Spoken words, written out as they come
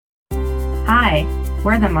Hi,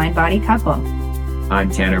 we're the Mind Body Couple.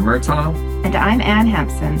 I'm Tanner Murtaugh. And I'm Ann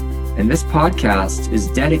Hampson. And this podcast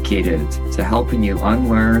is dedicated to helping you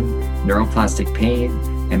unlearn neuroplastic pain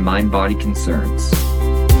and mind-body concerns.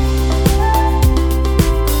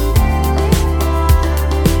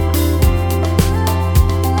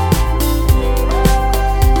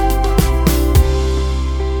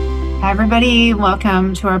 Hi, everybody.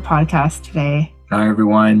 Welcome to our podcast today. Hi,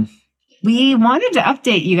 everyone. We wanted to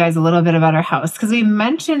update you guys a little bit about our house because we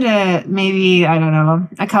mentioned it maybe,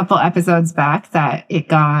 a couple episodes back that it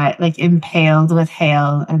got impaled with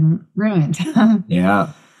hail and ruined.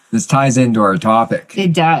 Yeah, this ties into our topic.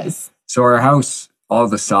 It does. So our house, all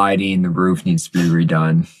the siding, the roof needs to be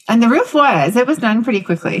redone. And the roof it was done pretty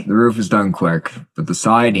quickly. The roof is done quick, but the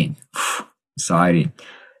siding.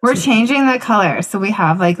 We're changing the color. So we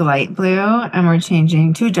have light blue and we're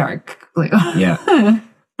changing to dark blue. Yeah.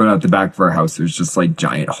 But at the back of our house, there's just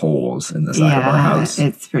giant holes in the side of our house.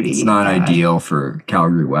 It's not ideal for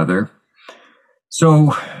Calgary weather.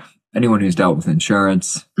 So anyone who's dealt with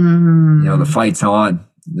insurance, the fight's on.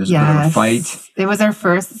 There's a bit of a fight. It was our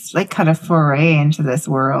first kind of foray into this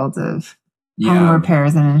world of home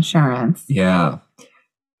repairs and insurance. Yeah.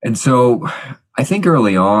 And so I think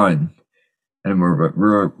early on, and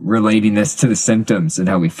we're relating this to the symptoms and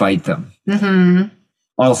how we fight them. Mm-hmm.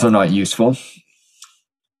 Also not useful.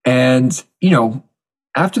 And,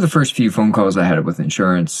 after the first few phone calls I had with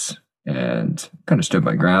insurance and kind of stood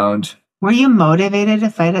my ground. Were you motivated to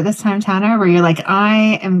fight at this time, Tanner? Were you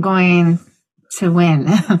I am going to win?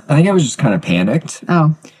 I think I was just kind of panicked.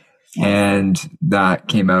 Oh. Yeah. And that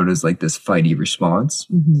came out as this fighty response.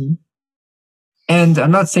 Mm-hmm. And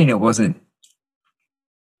I'm not saying it wasn't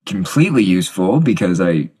completely useful because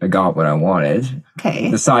I got what I wanted. Okay.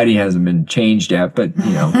 The siding hasn't been changed yet, but,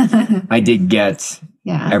 I did get...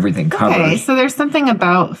 everything covered. Okay, so there's something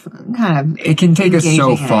about kind of it can take us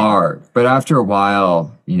so far, but after a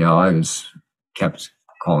while, I kept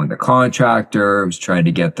calling the contractor. I was trying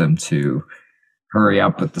to get them to hurry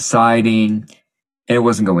up with the siding, and it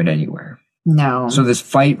wasn't going anywhere. No. So this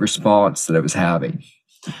fight response that I was having.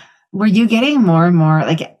 Were you getting more and more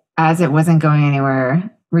as it wasn't going anywhere?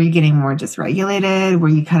 Were you getting more dysregulated? Were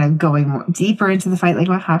you kind of going more deeper into the fight?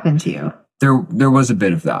 What happened to you? There was a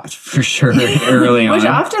bit of that for sure early on. Which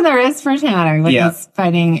often there is for Tanner when he's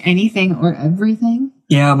fighting anything or everything.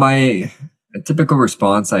 Yeah, a typical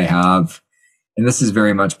response I have, and this is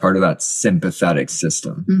very much part of that sympathetic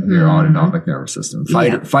system of your autonomic nervous system.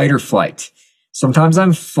 Fight or flight. Sometimes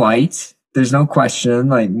I'm flight. There's no question,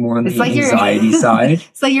 more on the anxiety side.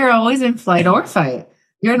 It's you're always in flight or fight.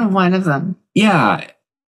 You're in one of them. Yeah.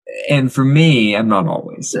 And for me, I'm not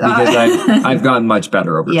always because I've gotten much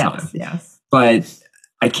better over time. Yes. But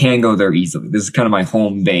I can go there easily. This is kind of my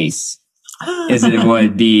home base, as it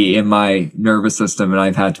would be in my nervous system, and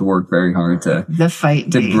I've had to work very hard to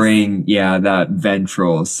bring that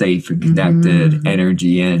ventral, safe and connected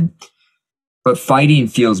energy in. But fighting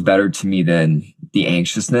feels better to me than the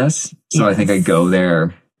anxiousness, so I think I go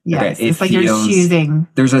there. Yes, it's you're choosing.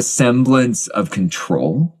 There's a semblance of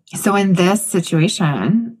control. So in this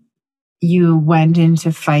situation, you went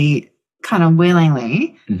into fight kind of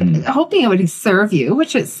willingly, hoping it would serve you,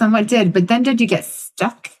 which it somewhat did. But then did you get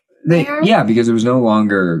stuck there? Yeah, because it was no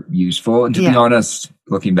longer useful. And to be honest,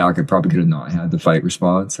 looking back, I probably could have not had the fight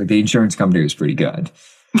response. The insurance company was pretty good.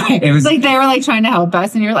 Right. It was they were trying to help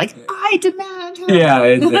us, and you're I demand help. Yeah.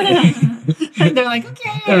 And they're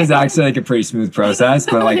okay. It was actually a pretty smooth process,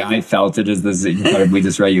 but I felt it as this incredibly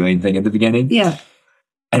dysregulating thing at the beginning. Yeah.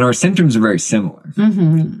 And our symptoms are very similar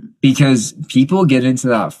because people get into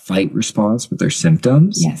that fight response with their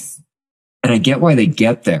symptoms. Yes. And I get why they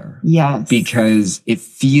get there. Yes. Because it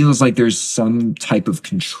feels there's some type of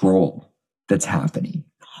control that's happening.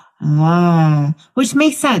 Which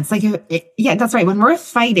makes sense. That's right. When we're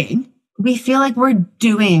fighting, we feel we're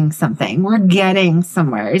doing something. We're getting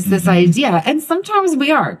somewhere. It's this idea. And sometimes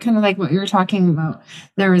we are kind of what you were talking about.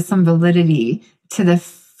 There is some validity to the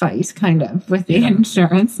fight kind of with the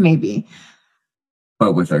insurance maybe.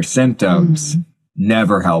 But with our symptoms,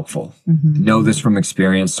 never helpful. Know this from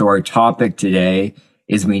experience. So our topic today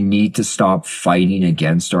is we need to stop fighting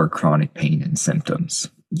against our chronic pain and symptoms.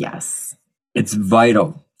 Yes. It's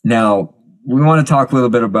vital. Now, we want to talk a little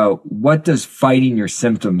bit about what does fighting your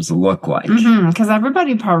symptoms look like? Because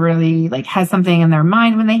everybody probably has something in their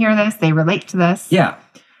mind when they hear this. They relate to this. Yeah.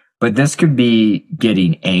 But this could be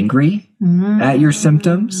getting angry at your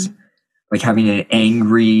symptoms, having an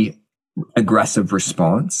angry, aggressive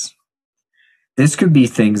response. This could be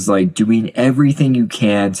things like doing everything you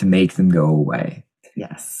can to make them go away.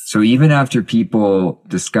 Yes. So even after people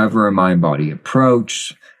discover a mind-body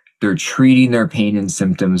approach, they're treating their pain and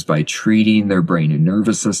symptoms by treating their brain and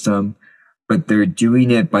nervous system, but they're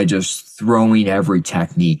doing it by just throwing every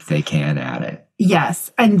technique they can at it.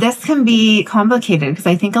 Yes. And this can be complicated because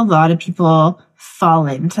I think a lot of people fall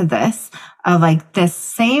into this of like this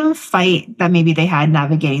same fight that maybe they had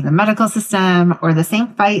navigating the medical system, or the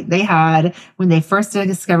same fight they had when they first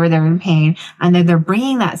discovered they were in pain. And then they're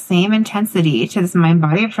bringing that same intensity to this mind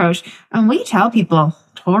body approach. And we tell people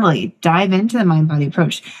totally dive into the mind body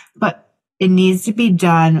approach, but it needs to be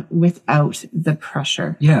done without the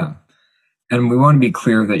pressure. Yeah. And we want to be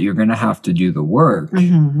clear that you're going to have to do the work,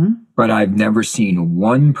 but I've never seen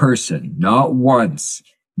one person, not once,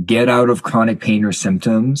 get out of chronic pain or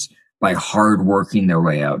symptoms by hard working their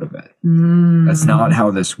way out of it. That's not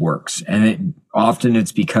how this works. And often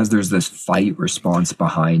it's because there's this fight response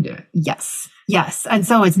behind it. Yes. Yes. And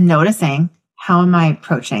so it's noticing, how am I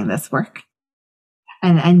approaching this work?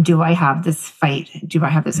 And do I have this fight? Do I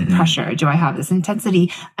have this pressure? Do I have this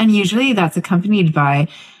intensity? And usually that's accompanied by,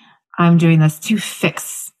 I'm doing this to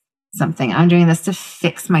fix something. I'm doing this to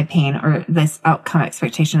fix my pain, or this outcome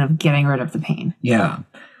expectation of getting rid of the pain. Yeah.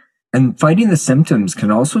 And fighting the symptoms can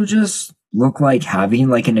also just look like having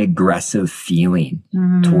like an aggressive feeling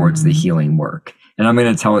towards the healing work. And I'm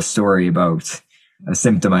going to tell a story about a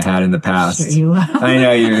symptom I had in the past. Sure you will. I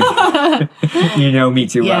know you know me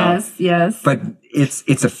too well. Yes, yes. But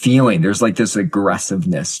it's a feeling. There's like this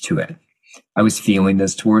aggressiveness to it. I was feeling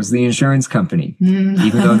this towards the insurance company,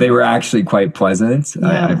 even though they were actually quite pleasant.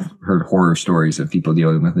 Yeah. I've heard horror stories of people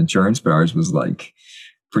dealing with insurance, but ours was like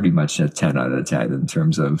pretty much a 10 out of 10 in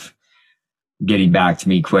terms of getting back to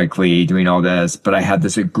me quickly, doing all this. But I had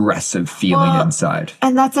this aggressive feeling inside.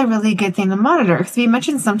 And that's a really good thing to monitor. Because we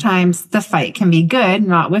mentioned sometimes the fight can be good,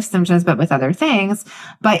 not with symptoms, but with other things.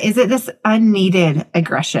 But is it this unneeded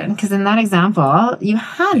aggression? Because in that example, you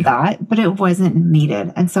had that, but it wasn't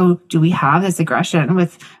needed. And so do we have this aggression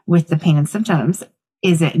with the pain and symptoms?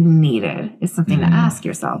 Is it needed? Is something to ask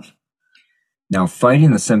yourself. Now,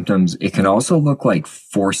 fighting the symptoms, it can also look like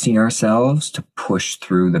forcing ourselves to push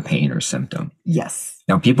through the pain or symptom. Yes.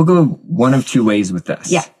 Now, people go one of two ways with this.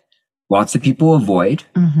 Yeah. Lots of people avoid.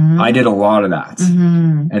 I did a lot of that.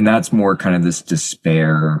 And that's more kind of this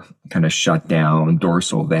despair, kind of shut down,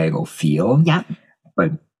 dorsal vagal feel. Yeah.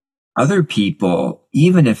 But other people,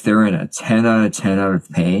 even if they're in a 10 out of 10 out of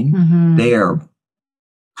pain, they are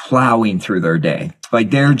plowing through their day. Like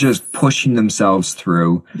they're just pushing themselves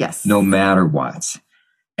through no matter what.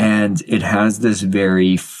 And it has this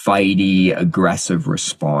very fighty, aggressive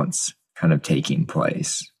response kind of taking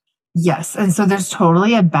place. Yes. And so there's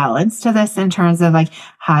totally a balance to this in terms of like,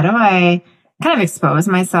 how do I kind of expose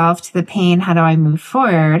myself to the pain? How do I move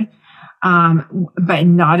forward? But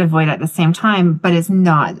not avoid at the same time. But it's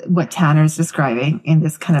not what Tanner's describing in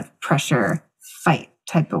this kind of pressure fight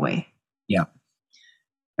type of way. Yeah.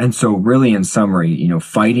 And so really in summary,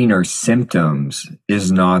 fighting our symptoms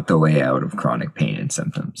is not the way out of chronic pain and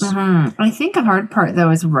symptoms. I think a hard part though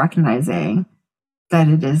is recognizing that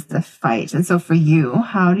it is the fight. And so for you,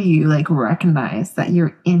 how do you like recognize that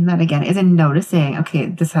you're in that again? Is it noticing, okay,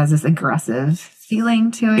 this has this aggressive feeling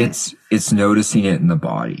to it? It's noticing it in the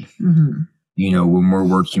body. When we're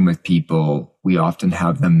working with people, we often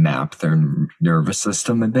have them map their nervous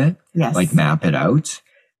system a bit, like map it out.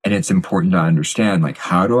 And it's important to understand, like,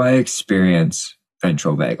 how do I experience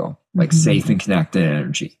ventral vagal, like safe and connected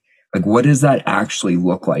energy? Like, what does that actually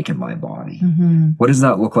look like in my body? What does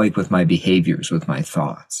that look like with my behaviors, with my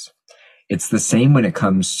thoughts? It's the same when it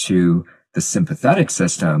comes to the sympathetic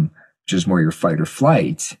system, which is more your fight or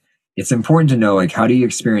flight. It's important to know, like, how do you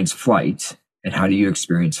experience flight and how do you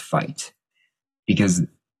experience fight? Because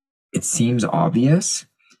it seems obvious.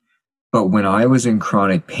 But when I was in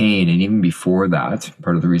chronic pain, and even before that,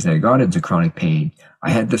 part of the reason I got into chronic pain, I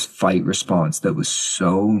had this fight response that was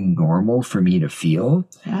so normal for me to feel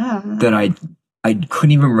that I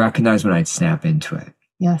couldn't even recognize when I'd snap into it.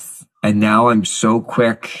 Yes. And now I'm so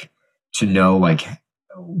quick to know, like,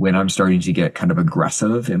 when I'm starting to get kind of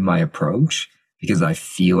aggressive in my approach, because I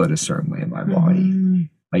feel it a certain way in my body.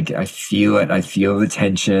 Like, I feel it. I feel the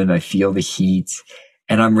tension. I feel the heat.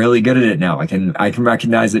 And I'm really good at it now. I can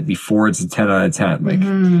recognize it before it's a 10 out of 10.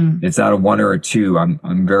 Like it's out of 1 or a 2.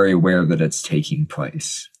 I'm very aware that it's taking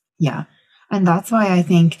place. Yeah. And that's why I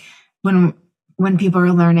think when people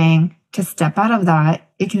are learning to step out of that,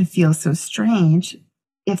 it can feel so strange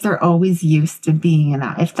if they're always used to being in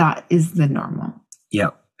that, if that is the normal. Yeah.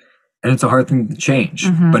 And it's a hard thing to change,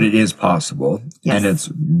 but it is possible. Yes. And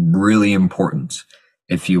it's really important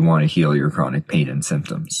if you want to heal your chronic pain and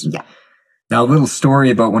symptoms. Yeah. Now, a little story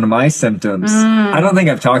about one of my symptoms. I don't think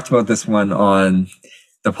I've talked about this one on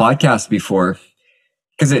the podcast before,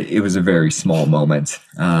 because it was a very small moment.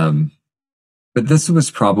 But this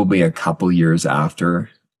was probably a couple years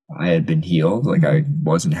after I had been healed. Like I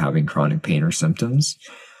wasn't having chronic pain or symptoms.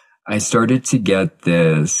 I started to get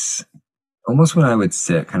this almost when I would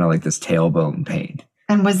sit, kind of like this tailbone pain.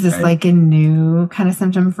 And was this like a new kind of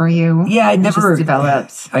symptom for you? Yeah, I never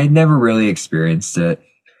developed. I never really experienced it.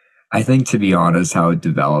 I think, to be honest, how it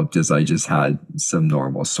developed is I just had some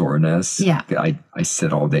normal soreness. Yeah. I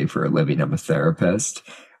sit all day for a living. I'm a therapist.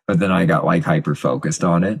 But then I got like hyper focused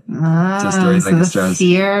on it. Just during like the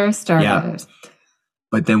fear started. Yeah.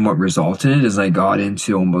 But then what resulted is I got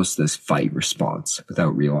into almost this fight response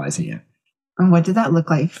without realizing it. And what did that look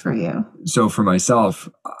like for you? So for myself,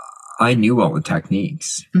 I knew all the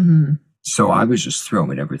techniques. Mm-hmm. So I was just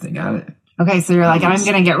throwing everything at it. Okay, so you're like, I'm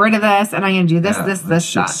going to get rid of this and I'm going to do this, this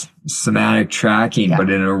stuff. Somatic tracking, but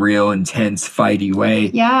in a real intense, fighty way.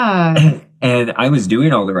 Yeah. And I was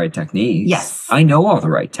doing all the right techniques. Yes. I know all the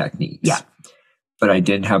right techniques. Yeah. But I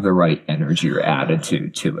didn't have the right energy or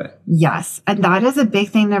attitude to it. Yes. And that is a big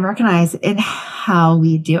thing to recognize in how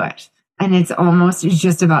we do it. And it's almost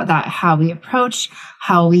just about that, how we approach,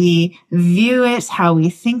 how we view it, how we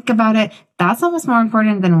think about it. That's almost more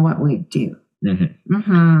important than what we do. Mm-hmm.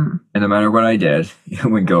 Mm-hmm. And no matter what I did, it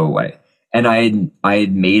would go away. And I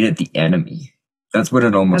had made it the enemy. That's what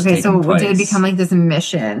it almost Okay, so did it become like this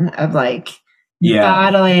mission of like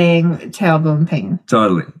battling tailbone pain?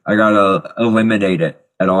 Totally. I gotta eliminate it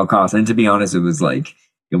at all costs. And to be honest, it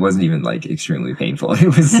wasn't even like extremely painful.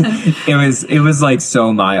 It was like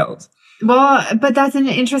so mild. Well, but that's an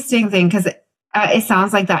interesting thing because it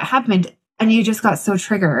sounds like that happened and you just got so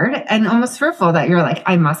triggered and almost fearful that you're like,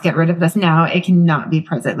 I must get rid of this now. It cannot be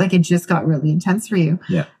present. Like it just got really intense for you.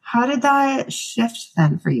 Yeah. How did that shift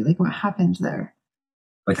then for you? Like what happened there?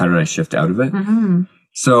 Like how did I shift out of it? Mm-hmm.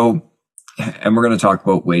 So, and we're going to talk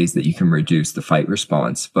about ways that you can reduce the fight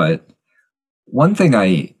response. But one thing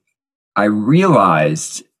I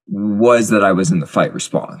realized was that I was in the fight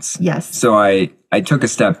response. Yes. So I took a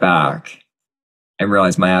step back and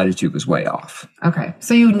realized my attitude was way off. Okay.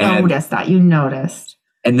 So you noticed that. You noticed.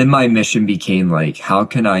 And then my mission became like, how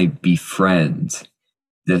can I befriend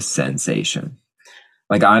this sensation?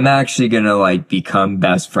 Like I'm actually going to like become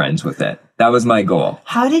best friends with it. That was my goal.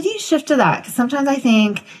 How did you shift to that? Because sometimes I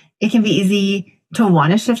think it can be easy to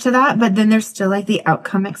want to shift to that, but then there's still like the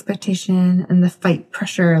outcome expectation and the fight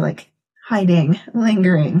pressure, like hiding,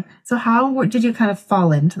 lingering. So how did you kind of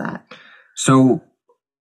fall into that? So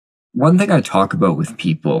one thing I talk about with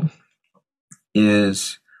people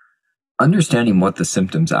is understanding what the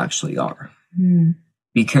symptoms actually are.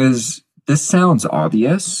 Because this sounds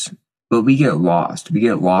obvious, but we get lost. We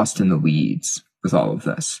get lost in the weeds with all of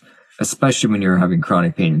this, especially when you're having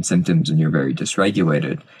chronic pain and symptoms and you're very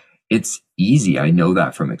dysregulated. It's easy. I know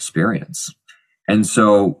that from experience. And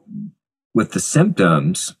so with the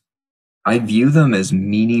symptoms, I view them as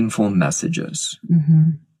meaningful messages.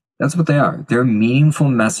 Mm-hmm. That's what they are. They're meaningful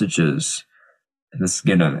messages. And this is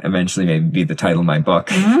going to eventually maybe be the title of my book.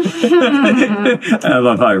 Mm-hmm. I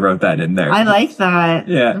love how I wrote that in there. I like that.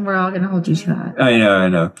 Yeah. And we're all going to hold you to that. I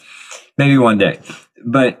know. Maybe one day.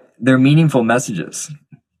 But they're meaningful messages.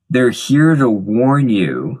 They're here to warn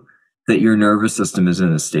you that your nervous system is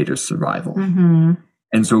in a state of survival. Mm-hmm.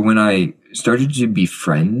 And so when I started to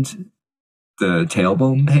befriend the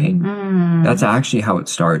tailbone pain, that's actually how it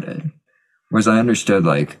started. Whereas I understood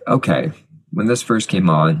like, okay, when this first came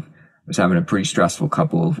on, I was having a pretty stressful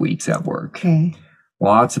couple of weeks at work. Okay.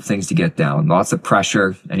 Lots of things to get down, lots of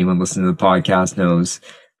pressure. Anyone listening to the podcast knows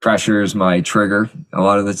pressure is my trigger a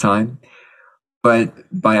lot of the time. But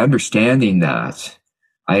by understanding that,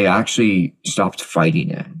 I actually stopped fighting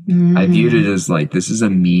it. I viewed it as like, this is a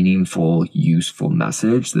meaningful, useful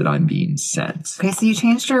message that I'm being sent. Okay, so you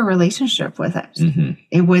changed your relationship with it. Mm-hmm.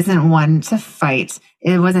 It wasn't one to fight.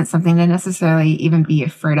 It wasn't something to necessarily even be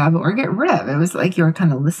afraid of or get rid of. It was like you were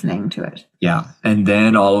kind of listening to it. Yeah. And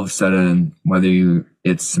then all of a sudden, whether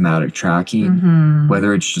it's somatic tracking,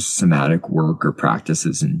 whether it's just somatic work or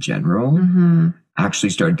practices in general, actually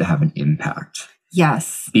started to have an impact.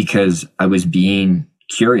 Yes. Because I was being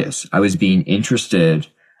curious. I was being interested.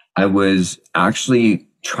 I was actually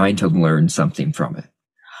trying to learn something from it.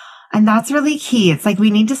 And that's really key. It's like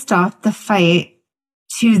we need to stop the fight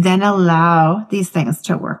to then allow these things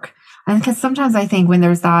to work. And because sometimes I think when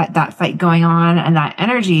there's that fight going on and that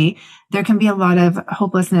energy, there can be a lot of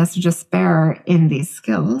hopelessness, despair in these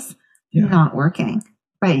skills not working.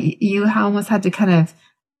 But you almost had to kind of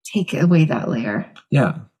take away that layer.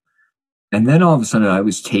 Yeah. And then all of a sudden I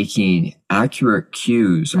was taking accurate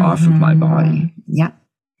cues off of my body. Yeah.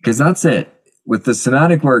 Because that's it. With the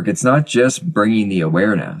somatic work, it's not just bringing the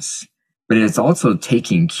awareness, but it's also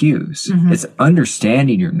taking cues. It's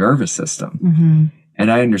understanding your nervous system. And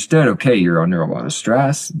I understood, okay, you're under a lot of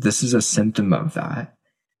stress. This is a symptom of that.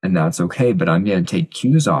 And that's okay, but I'm going to take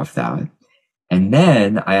cues off that. And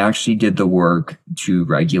then I actually did the work to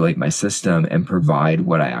regulate my system and provide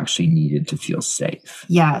what I actually needed to feel safe.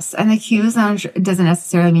 Yes. And the cues doesn't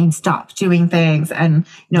necessarily mean stop doing things and,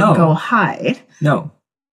 go hide. No.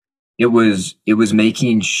 It was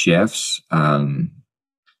making shifts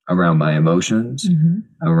around my emotions,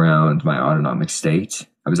 around my autonomic state.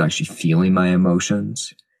 I was actually feeling my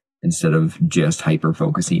emotions instead of just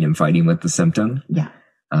hyper-focusing and fighting with the symptom. Yeah.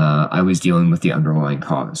 I was dealing with the underlying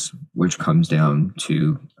cause, which comes down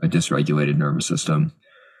to a dysregulated nervous system,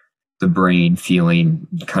 the brain feeling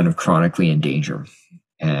kind of chronically in danger.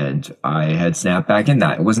 And I had snapped back in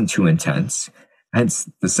that. It wasn't too intense. Hence,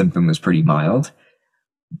 the symptom was pretty mild.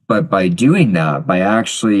 But by doing that, by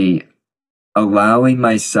actually allowing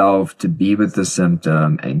myself to be with the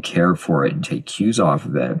symptom and care for it and take cues off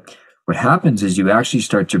of it, what happens is you actually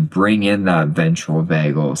start to bring in that ventral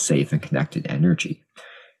vagal safe and connected energy.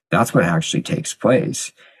 That's what actually takes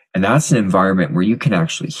place. And that's an environment where you can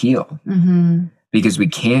actually heal. Because we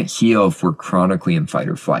can't heal if we're chronically in fight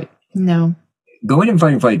or flight. No. Going in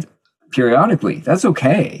fight or flight periodically, that's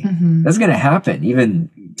okay. That's going to happen. Even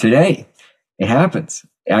today, it happens.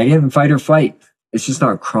 I get in fight or flight. It's just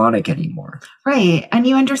not chronic anymore. Right. And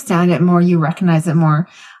you understand it more. You recognize it more.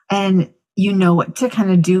 And you know what to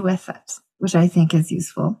kind of do with it, which I think is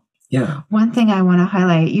useful. Yeah. One thing I want to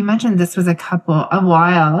highlight, you mentioned this was a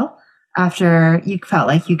while after you felt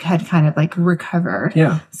like you had kind of like recovered.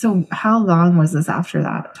 Yeah. So how long was this after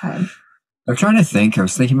that time? I'm trying to think. I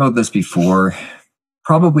was thinking about this before,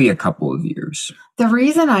 probably a couple of years. The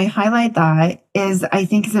reason I highlight that is I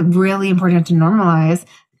think it's really important to normalize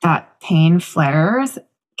that pain flares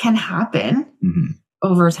can happen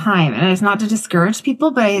over time. And it's not to discourage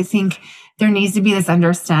people, but I think there needs to be this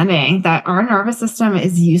understanding that our nervous system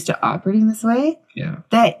is used to operating this way. Yeah.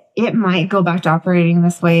 That it might go back to operating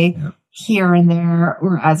this way here and there,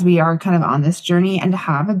 or as we are kind of on this journey, and to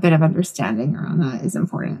have a bit of understanding around that is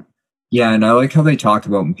important. Yeah. And I like how they talk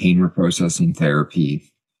about in pain reprocessing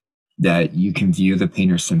therapy that you can view the pain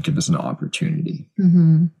or symptom as an opportunity.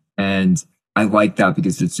 And I like that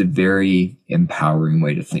because it's a very empowering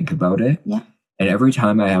way to think about it. Yeah. And every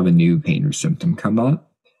time I have a new pain or symptom come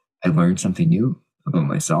up, I learn something new about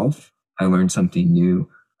myself. I learn something new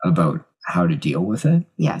about how to deal with it.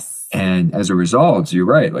 Yes. And as a result, you're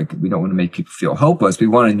right. Like, we don't want to make people feel hopeless. We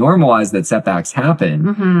want to normalize that setbacks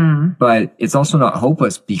happen, but it's also not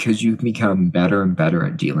hopeless because you've become better and better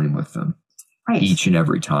at dealing with them each and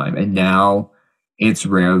every time. And now it's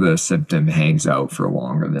rare the symptom hangs out for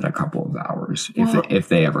longer than a couple of hours if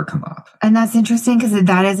they ever come up. And that's interesting because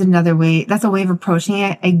that is another way. That's a way of approaching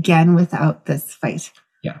it again without this fight.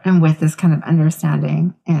 Yeah. And with this kind of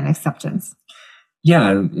understanding and acceptance. Yeah.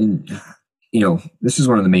 And, this is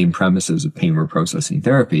one of the main premises of pain reprocessing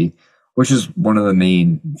therapy, which is one of the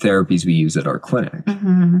main therapies we use at our clinic.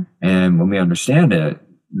 And when we understand it,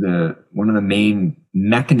 one of the main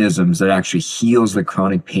mechanisms that actually heals the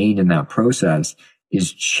chronic pain in that process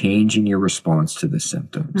is changing your response to the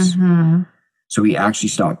symptoms. So we actually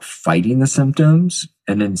stop fighting the symptoms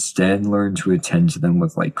and instead learn to attend to them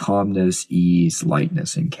with like calmness, ease,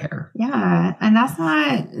 lightness, and care. Yeah. And that's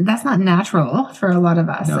not natural for a lot of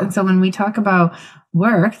us. No. And so when we talk about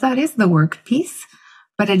work, that is the work piece,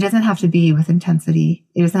 but it doesn't have to be with intensity.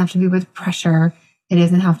 It doesn't have to be with pressure. It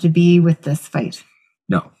doesn't have to be with this fight.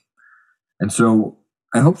 No. And so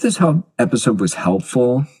I hope this episode was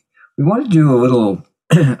helpful. We want to do a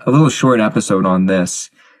little short episode on this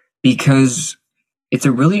because it's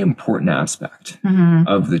a really important aspect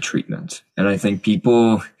of the treatment. And I think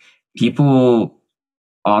people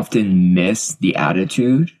often miss the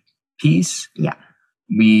attitude piece. Yeah.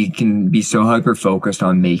 We can be so hyper-focused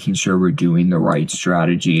on making sure we're doing the right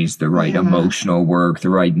strategies, the right emotional work, the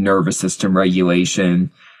right nervous system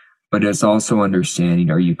regulation. But it's also understanding,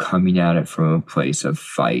 are you coming at it from a place of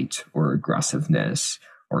fight or aggressiveness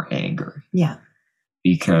or anger? Yeah.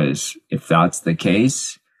 Because if that's the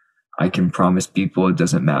case, I can promise people it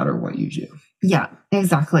doesn't matter what you do. Yeah,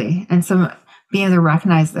 exactly. And so being able to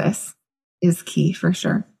recognize this is key for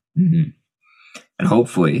sure. And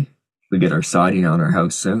hopefully we get our siding on our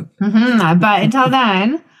house soon. But until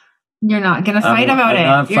then, you're not going to fight about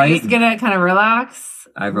it. You're just going to kind of relax.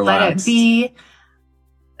 I've relaxed. Let it be.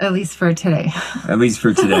 At least for today. At least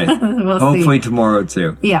for today. Hopefully tomorrow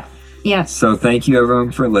too. Yeah. Yeah. So thank you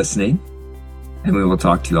everyone for listening. And we will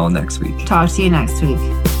talk to you all next week. Talk to you next week.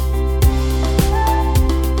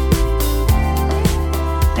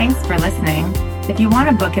 Thanks for listening. If you want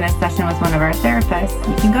to book in a session with one of our therapists,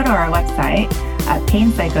 you can go to our website at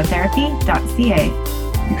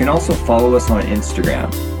painpsychotherapy.ca. You can also follow us on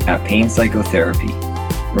Instagram at Pain Psychotherapy,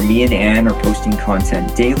 where me and Anne are posting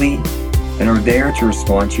content daily and are there to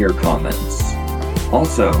respond to your comments.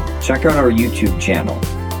 Also, check out our YouTube channel,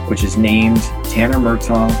 which is named Tanner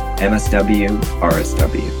Murtaugh, MSW,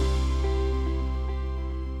 RSW.